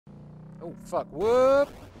Oh, fuck. Whoop!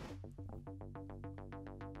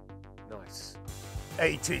 Nice.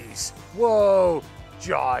 80s. Whoa!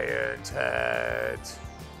 Giant head.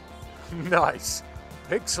 Nice.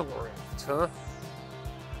 Pixel ripped, huh?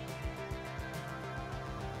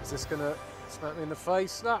 Is this gonna smack me in the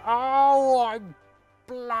face? No. Oh, I'm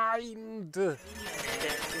blind.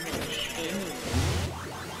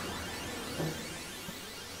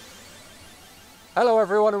 Hello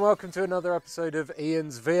everyone and welcome to another episode of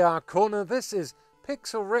Ian's VR Corner. This is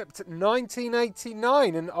Pixel Ripped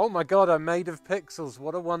 1989 and oh my god, I'm made of pixels.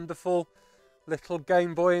 What a wonderful little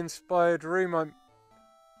Game Boy inspired room. I'm...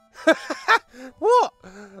 What?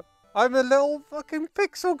 I'm a little fucking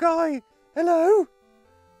pixel guy. Hello?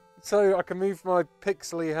 So I can move my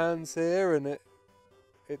pixely hands here and it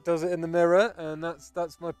does it in the mirror and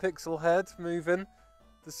that's my pixel head moving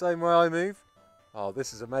the same way I move. Oh,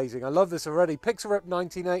 this is amazing. I love this already. Pixel Ripped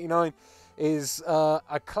 1989 is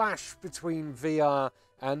a clash between VR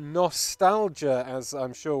and nostalgia, as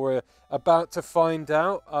I'm sure we're about to find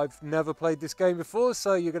out. I've never played this game before,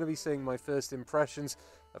 so you're going to be seeing my first impressions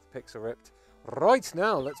of Pixel Ripped right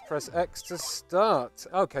now. Let's press X to start.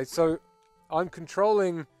 Okay, so I'm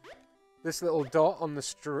controlling this little dot on the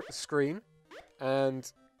screen,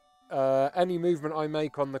 and any movement I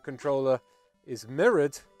make on the controller is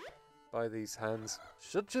mirrored by these hands.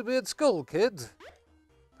 Should you be at school, kid?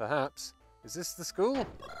 Perhaps. Is this the school?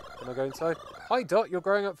 Can I go inside? Hi, Dot, you're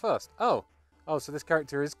growing up fast. Oh, so this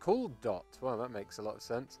character is called Dot. Well, that makes a lot of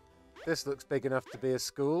sense. This looks big enough to be a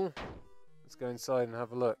school. Let's go inside and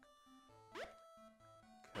have a look.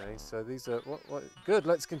 Okay, so these are... What? Good,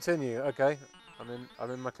 let's continue. Okay,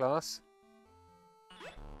 I'm in my class.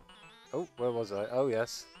 Oh, where was I? Oh,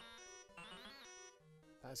 yes.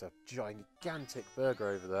 That's a gigantic burger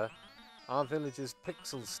over there. Our village's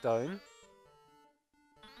pixel stone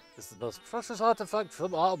is the most precious artifact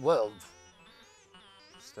from our world.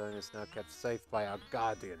 The stone is now kept safe by our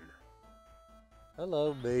guardian.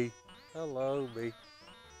 Hello, me. Hello, me.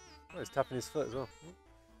 Oh, he's tapping his foot as well.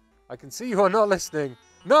 I can see you are not listening.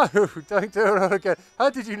 No, don't do it all again.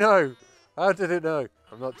 How did you know? How did it know?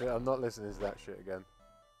 I'm not listening to that shit again.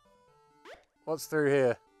 What's through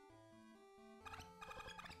here?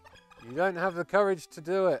 You don't have the courage to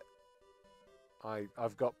do it.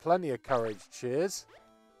 I've got plenty of courage. Cheers.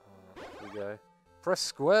 Here we go. Press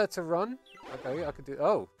square to run. Okay, I could do...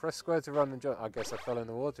 Oh, press square to run and jump. I guess I fell in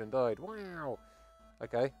the water and died. Wow.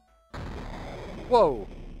 Okay. Whoa.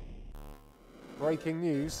 Breaking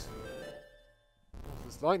news.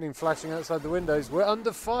 There's lightning flashing outside the windows. We're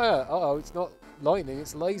under fire. Uh-oh, it's not lightning,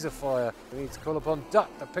 it's laser fire. We need to call upon Duck,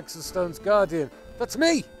 the Pixel Stone's guardian. That's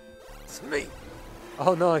me! It's me!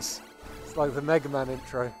 Oh, nice. It's like the Mega Man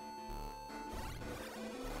intro.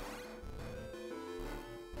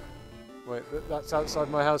 Wait, that's outside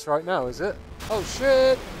my house right now, is it? Oh,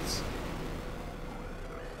 shit!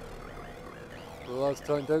 The last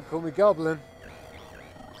time, don't call me Goblin.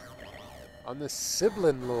 I'm the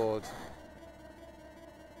Sibling Lord.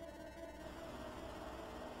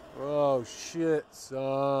 Oh, shit,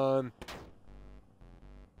 son.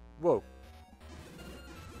 Whoa.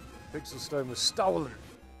 Pixel Stone was stolen.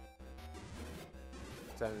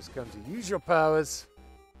 Time has come to use your powers.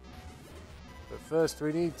 But first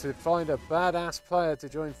we need to find a badass player to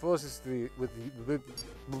join forces with the...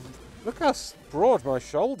 Look how broad my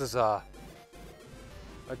shoulders are.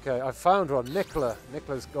 Okay, I found one. Nicola.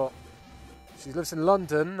 Nicola's got... She lives in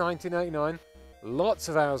London, 1989. Lots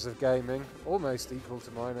of hours of gaming. Almost equal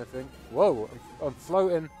to mine, I think. Whoa, I'm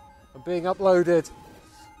floating. I'm being uploaded.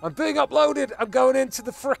 I'm being uploaded! I'm going into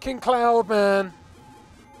the frickin' cloud, man!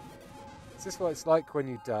 Is this what it's like when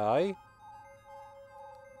you die?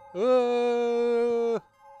 Whoa!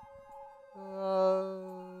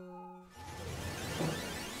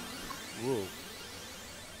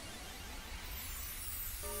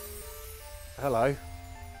 Hello.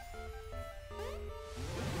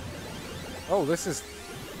 Oh, this is...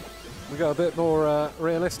 We got a bit more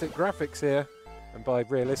realistic graphics here. And by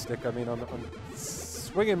realistic, I mean I'm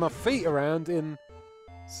swinging my feet around in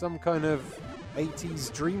some kind of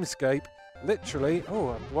 80s dreamscape. Literally. Oh,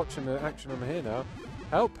 I'm watching the action on here now.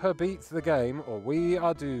 Help her beat the game or we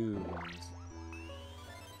are doomed.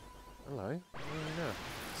 Hello. Where are we now?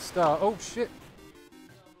 Start. Oh, shit.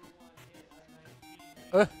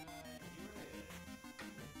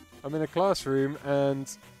 I'm in a classroom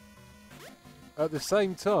and at the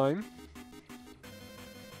same time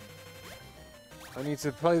I need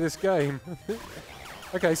to play this game.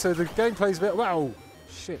 Okay, so the gameplay's a bit... Wow!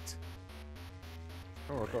 Shit.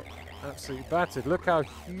 Oh, I got absolutely battered. Look how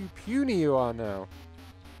puny you are now.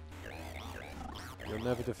 You'll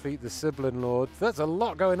never defeat the sibling lord. There's a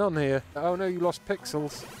lot going on here. Oh no, you lost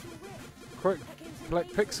pixels. Quick,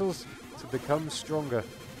 collect pixels to become stronger.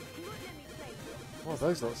 What are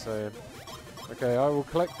those lot saying? Okay, I will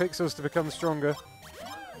collect pixels to become stronger.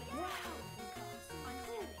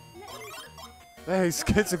 These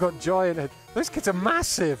kids have got giant heads. Those kids are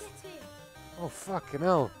massive! Oh, fucking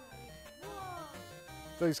hell.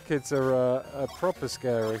 Those kids are proper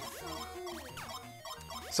scary.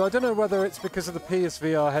 So I don't know whether it's because of the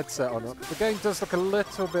PSVR headset or not. The game does look a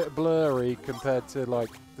little bit blurry compared to, like,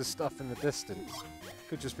 the stuff in the distance.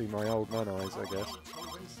 Could just be my old man eyes, I guess.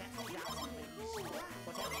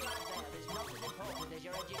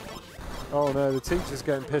 Oh no, the teacher's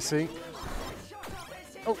getting pissy.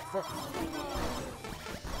 Oh, fuck.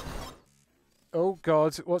 Oh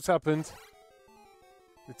god, what's happened?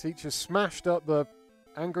 The teacher smashed up the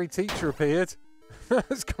angry teacher appeared.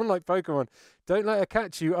 It's gone like Pokemon. Don't let her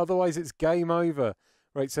catch you, otherwise it's game over.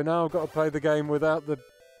 Right, so now I've got to play the game without the...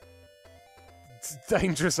 It's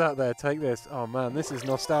dangerous out there, take this. Oh man, this is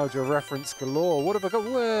nostalgia reference galore. What have I got?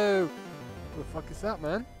 Whoa! What the fuck is that,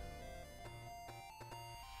 man?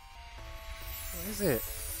 What is it?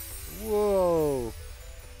 Whoa!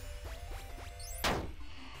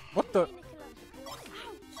 What the?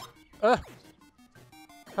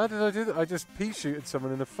 How did I do that? I just pea-shooted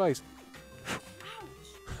someone in the face.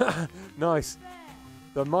 Nice.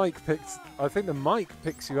 The mic picks... I think the mic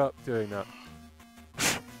picks you up doing that.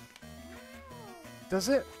 Does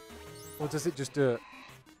it? Or does it just do it?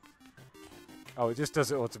 Oh, it just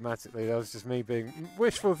does it automatically. That was just me being...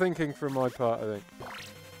 wishful thinking from my part, I think.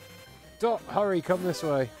 Dot, hurry, come this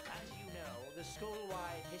way.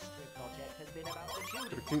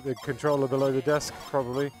 Gotta keep the controller below the desk,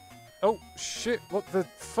 probably. Oh, shit, what the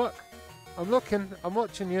fuck? I'm looking, I'm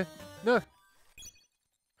watching you. No.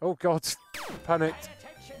 Oh, God. Panicked.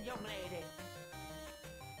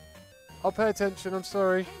 I'll pay attention, I'm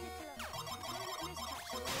sorry.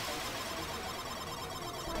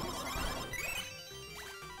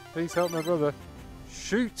 Please help my brother.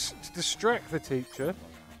 Shoot to distract the teacher.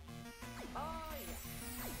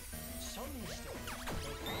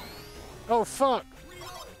 Oh, fuck!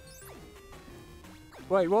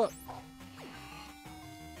 Wait, what?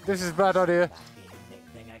 This is a bad idea.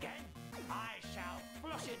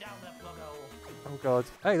 Oh, God.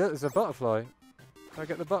 Hey, look, there's a butterfly. Can I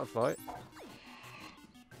get the butterfly?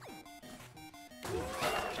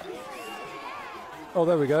 Oh,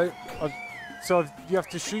 there we go. You have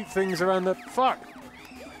to shoot things around the... Fuck!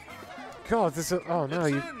 God, there's a... Oh, no,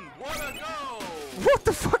 you... What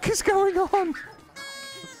the fuck is going on?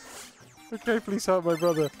 Okay, please help my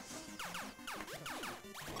brother.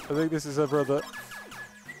 I think this is her brother.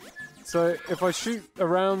 So, if I shoot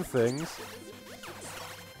around things...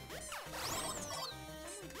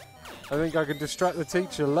 I think I can distract the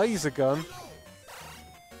teacher. Laser gun.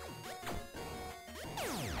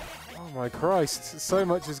 Oh my Christ, so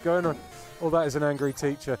much is going on. Oh, that is an angry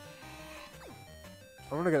teacher.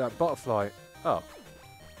 I want to get that butterfly. Oh.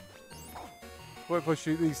 What if I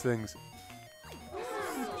shoot these things?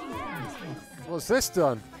 What's this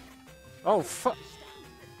done? Oh, fuck.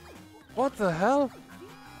 What the hell?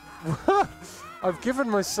 I've given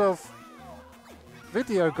myself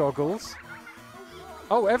video goggles.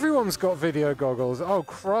 Oh, everyone's got video goggles. Oh,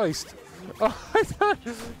 Christ. Oh,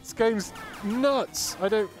 this game's nuts. I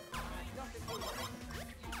don't...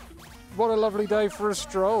 What a lovely day for a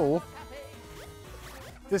stroll.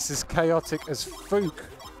 This is chaotic as fook.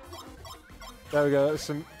 There we go. That's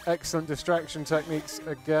some excellent distraction techniques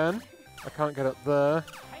again. I can't get up there.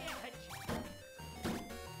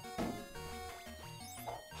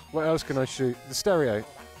 What else can I shoot? The stereo.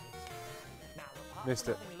 Missed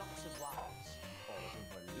it.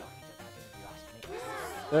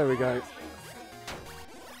 There we go.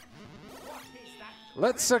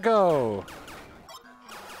 Let's go.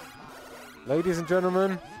 Ladies and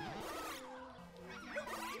gentlemen,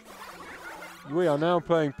 we are now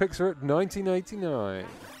playing Pixar 1989.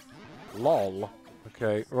 LOL.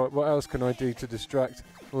 Okay, right, what else can I do to distract?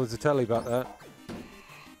 Well, there's a telly back there.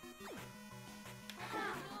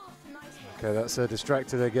 Okay, that's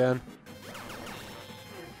distracted again.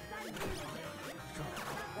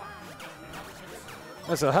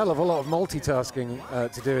 There's a hell of a lot of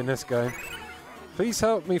multitasking to do in this game. Please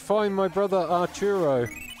help me find my brother Arturo.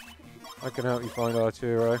 I can help you find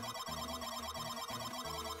Arturo.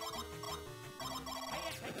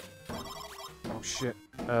 Oh shit.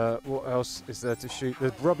 What else is there to shoot?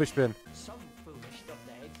 The rubbish bin. Some foolish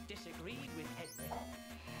nutmegs disagreed with Henry,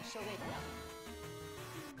 so they...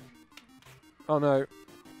 Oh no.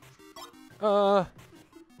 Hi.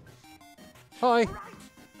 Right,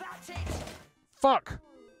 that's it. Fuck!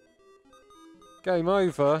 Game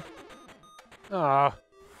over. Ah.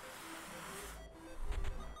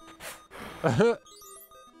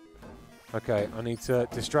 Okay, I need to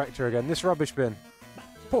distract her again. This rubbish bin.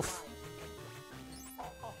 Poof!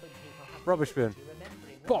 Rubbish bin.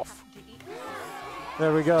 Boff!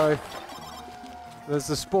 There we go. There's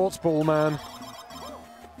the sports ball man.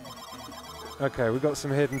 Okay, we've got some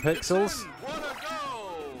hidden pixels.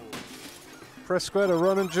 Press square to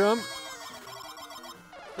run and jump.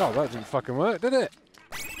 Oh, that didn't fucking work, did it?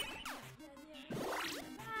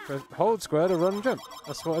 Hold square to run and jump.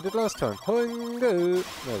 That's what I did last time. There we go.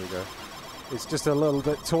 It's just a little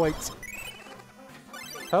bit tight.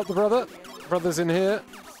 Help the brother. Brother's in here.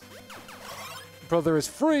 Brother is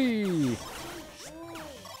free.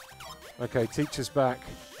 Okay, teacher's back.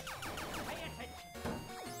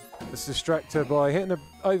 Let's distract her by hitting an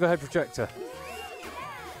overhead projector.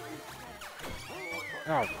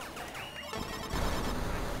 Ow.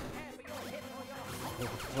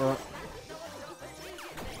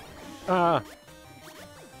 Ah.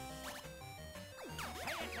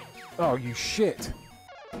 Oh, you shit.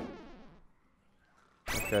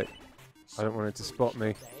 Okay. I don't want it to spot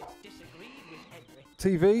me.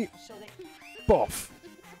 TV. Boff.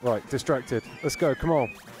 Right, distracted. Let's go, come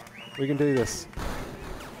on. We can do this.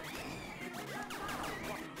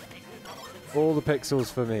 All the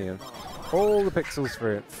pixels for me. And all the pixels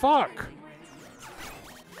for it. Fuck!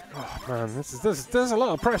 Oh man, there's a lot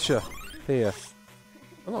of pressure here.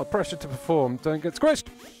 A lot of pressure to perform. Don't get squished!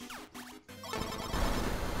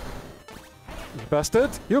 You bastard!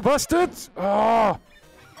 You bastard! Ah!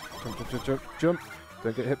 Jump, jump, jump, jump, jump.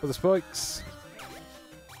 Don't get hit by the spikes.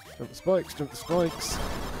 Jump the spikes, jump the spikes.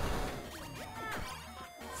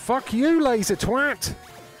 Fuck you, laser twat!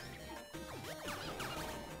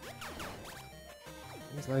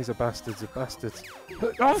 These laser bastards are bastards.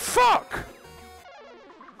 Oh, fuck!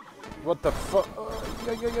 What the fuck?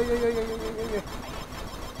 Yeah.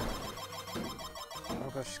 Oh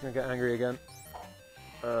gosh, she's gonna get angry again.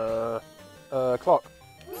 Clock.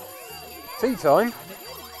 Tea time?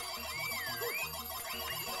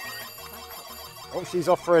 Oh, she's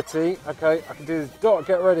off for a tea. Okay, I can do this. Dot,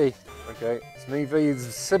 get ready. Okay, it's me v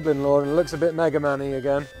sibling lord, and it looks a bit Mega Man-y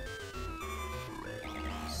again.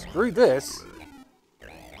 Screw this.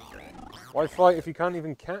 Why fight if you can't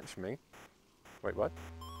even catch me? Wait, what?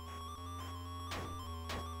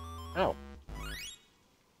 Ow.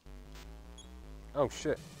 Oh,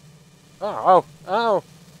 shit. Oh, ow.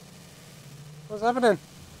 What's happening?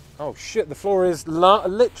 Oh, shit, the floor is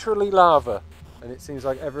literally lava. And it seems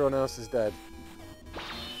like everyone else is dead.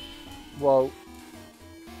 Whoa.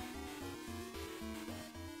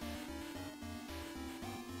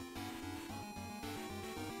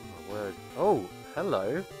 Oh, my word. Oh,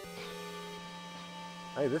 hello.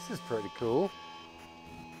 Hey, this is pretty cool.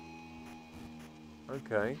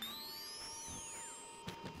 Okay.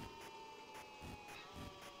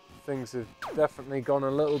 Things have definitely gone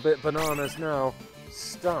a little bit bananas now.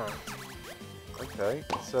 Start. Okay,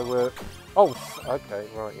 so we're... Oh, okay,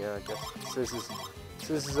 right, yeah, I guess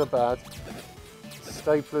scissors are bad.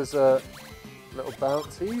 Staplers are little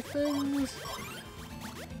bouncy things.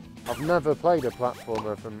 I've never played a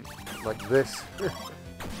platformer from, like, this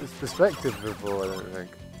perspective before, I don't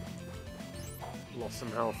think. Lost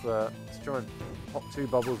some health there. Let's try and pop 2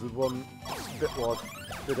 bubbles with one spit wad.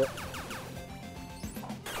 Did it.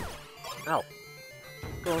 Ow.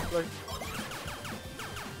 Go on, play.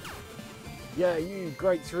 Yeah, you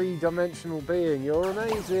great 3-dimensional being. You're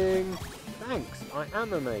amazing. Thanks. I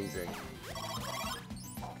am amazing.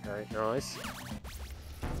 Okay, nice.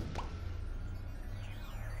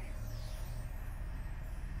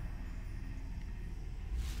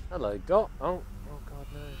 Hello, Dot. Oh god,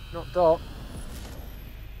 no. Not Dot.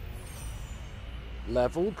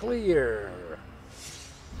 Level clear.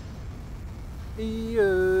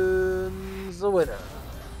 Ian's the winner.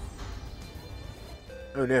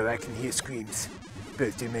 Oh no, I can hear screams.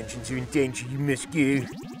 Both dimensions are in danger, you must go.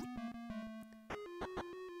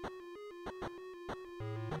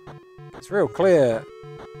 It's real clear.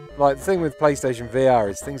 Like, the thing with PlayStation VR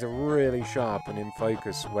is things are really sharp and in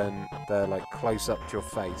focus when they're, like, close up to your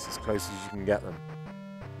face, as close as you can get them.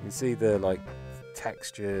 You can see the, like,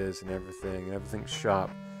 textures and everything's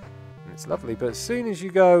sharp. And it's lovely, but as soon as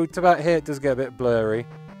you go to about here, it does get a bit blurry.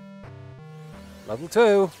 Level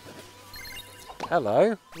 2.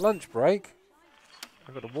 Hello. Lunch break.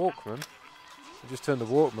 I've got a Walkman. I just turned the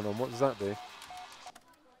Walkman on. What does that do?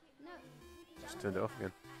 Just turned it off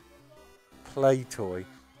again. Play toy.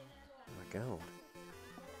 Oh my god.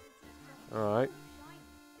 Alright.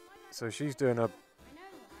 So she's doing one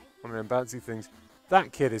of them bouncy things.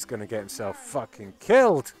 That kid is going to get himself fucking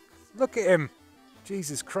killed. Look at him.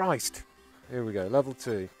 Jesus Christ. Here we go. Level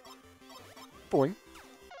 2. Boing.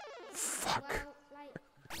 Fuck.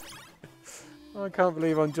 I can't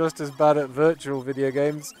believe I'm just as bad at virtual video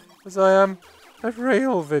games as I am at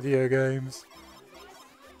real video games.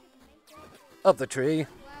 Up the tree.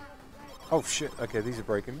 Oh shit. Okay, these are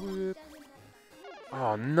breaking.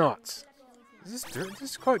 Oh, nuts. This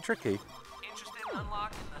is quite tricky. Interested in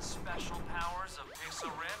unlocking the special powers of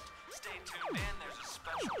Pixel Rift? Stay tuned in. There's a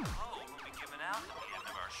special code we'll be giving out at the end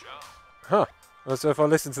of our show. Huh. Well, so if I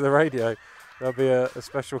listen to the radio, there'll be a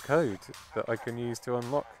special code that I can use to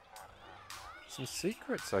unlock some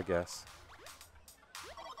secrets, I guess.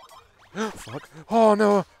 Fuck. Oh,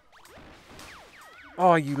 no.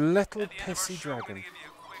 Oh, you little pissy dragon.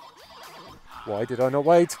 Why did I not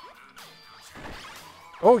wait?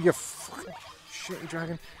 Oh, you fucking shitty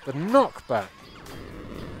dragon. The knockback.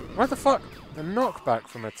 Why the fuck? The knockback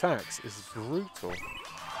from attacks is brutal.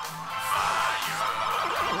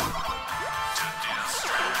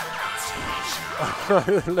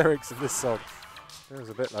 The lyrics of this song. Feels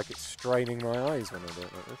a bit like it's straining my eyes when I do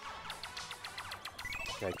it like this.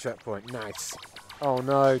 Okay, checkpoint. Nice. Oh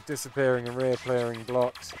no, disappearing and reappearing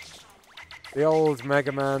blocks. The old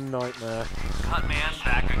Mega Man nightmare. Cutman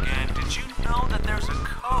back again. Did you know that there's a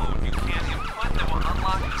code you can input that will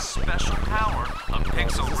unlock the special power of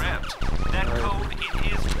Pixel Rift? That code,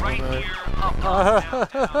 it is right here. Up,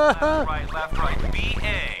 down, left, right.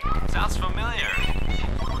 BA. Sounds familiar.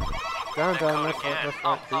 Down, down, left, right,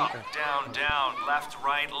 up, down, left,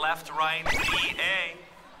 right, BA.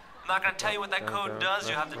 I'm not going to tell you what that code does.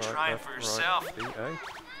 You have to try it for yourself.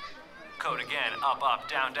 Code again, up,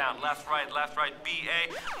 down, left, right, BA.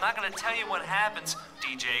 I'm not going to tell you what happens.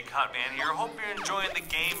 DJ Cutman here. Hope you're enjoying the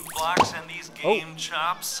game blocks and these game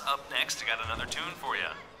chops. Up next, I got another tune for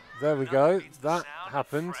you. There we go. That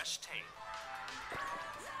happened.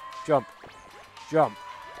 Jump. Jump.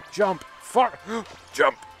 Jump. Fuck.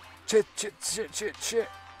 Jump. Shit.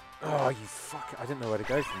 Oh, you fuck. I didn't know where to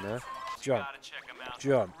go from there. Jump.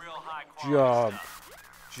 Jump. Jump.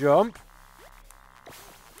 Jump.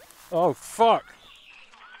 Oh, fuck.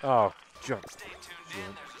 Oh, jump.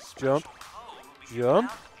 Jump. Jump.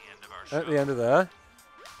 At the end of there.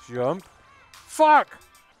 Jump. Fuck!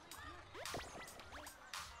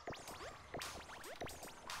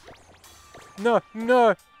 No.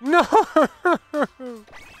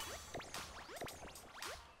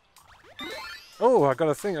 Oh, I got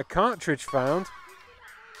a thing. A cartridge found.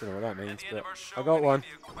 Don't know what that means, but I got one.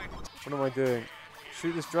 What am I doing?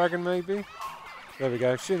 Shoot this dragon, maybe? There we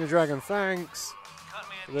go. Shooting the dragon, thanks.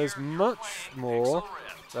 There's much more.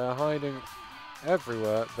 They're hiding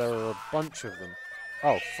everywhere. There are a bunch of them.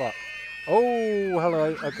 Oh, fuck. Oh,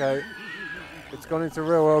 hello. Okay. It's gone into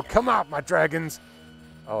real world. Come out, my dragons.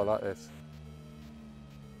 Oh, I like this.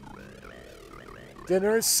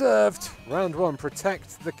 Dinner is served. Round 1.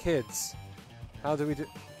 Protect the kids. How do we do...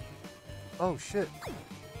 Oh, shit.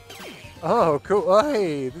 Oh, cool.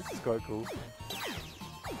 Hey, this is quite cool.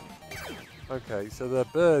 Okay, so the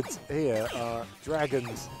birds here are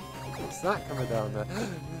dragons. What's that coming down there?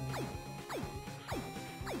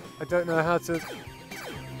 I don't know how to...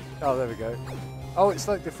 Oh, there we go. Oh, it's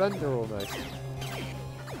like Defender almost.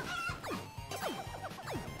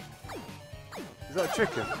 Is that a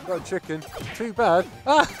chicken? Got a chicken. Too bad.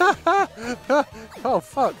 Oh,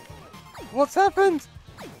 fuck. What's happened?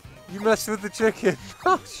 You messed with the chicken.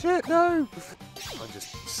 Oh, shit, no. I'm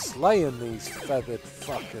just slaying these feathered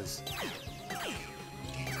fuckers.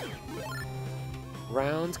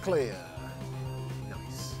 Round clear.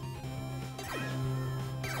 Nice.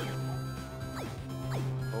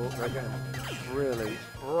 Oh, they're getting really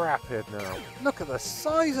rapid now. Look at the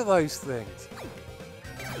size of those things.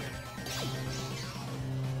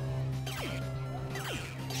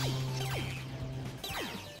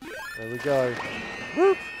 There we go.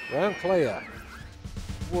 Whoop! Round clear.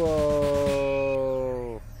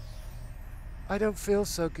 Whoa. I don't feel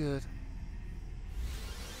so good.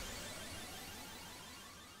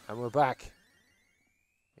 And we're back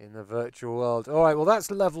in the virtual world. All right, well, that's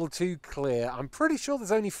level 2 clear. I'm pretty sure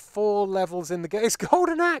there's only 4 levels in the game. It's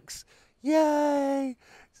Golden Axe! Yay!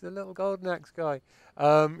 It's the little Golden Axe guy.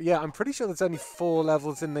 Yeah, I'm pretty sure there's only 4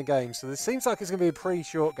 levels in the game. So this seems like it's going to be a pretty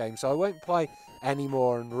short game. So I won't play any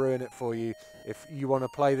more and ruin it for you if you want to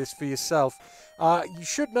play this for yourself. You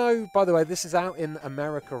should know, by the way, this is out in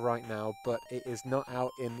America right now, but it is not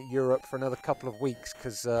out in Europe for another couple of weeks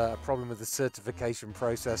because a problem with the certification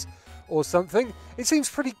process or something. It seems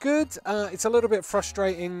pretty good. It's a little bit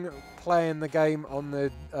frustrating playing the game on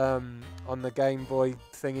the Game Boy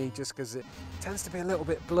thingy just because it tends to be a little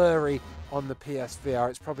bit blurry on the PSVR.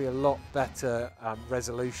 It's probably a lot better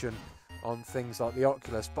resolution on things like the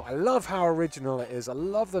Oculus, but I love how original it is. I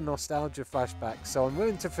love the nostalgia flashback, so I'm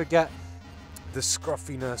willing to forget the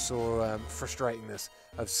scruffiness or frustratingness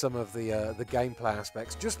of some of the gameplay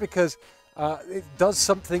aspects, just because it does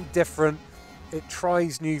something different, it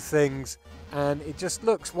tries new things, and it just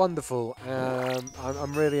looks wonderful.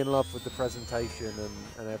 I'm really in love with the presentation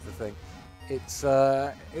and everything. It's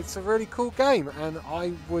a really cool game, and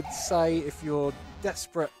I would say if you're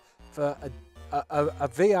desperate for a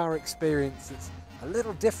VR experience that's a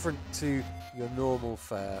little different to your normal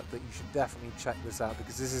fare, that you should definitely check this out,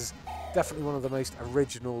 because this is definitely one of the most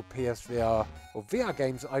original PSVR or VR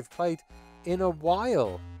games that I've played in a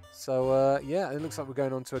while. So yeah, it looks like we're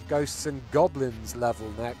going on to a Ghosts and Goblins level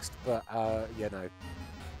next, but you know,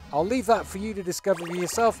 I'll leave that for you to discover for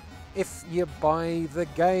yourself if you buy the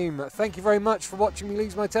game. Thank you very much for watching me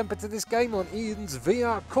lose my temper to this game on Ian's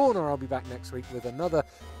VR Corner. I'll be back next week with another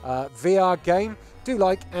VR game. Do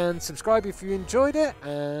like and subscribe if you enjoyed it,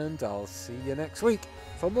 and I'll see you next week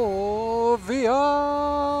for more VR.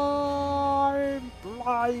 I'm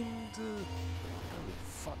blind. Holy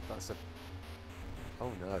fuck, that's a...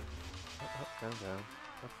 Oh no. Up, up, down, down.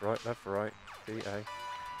 Left, right. BA.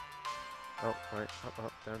 Oh, right.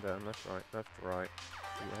 Up, down, left, right.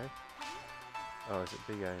 BA. Oh, is it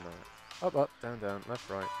BA now? Up, down, left,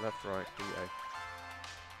 right, BA.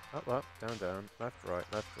 Up, down, left, right,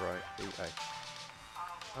 BA.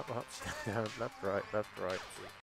 Up, down, left, right, BA.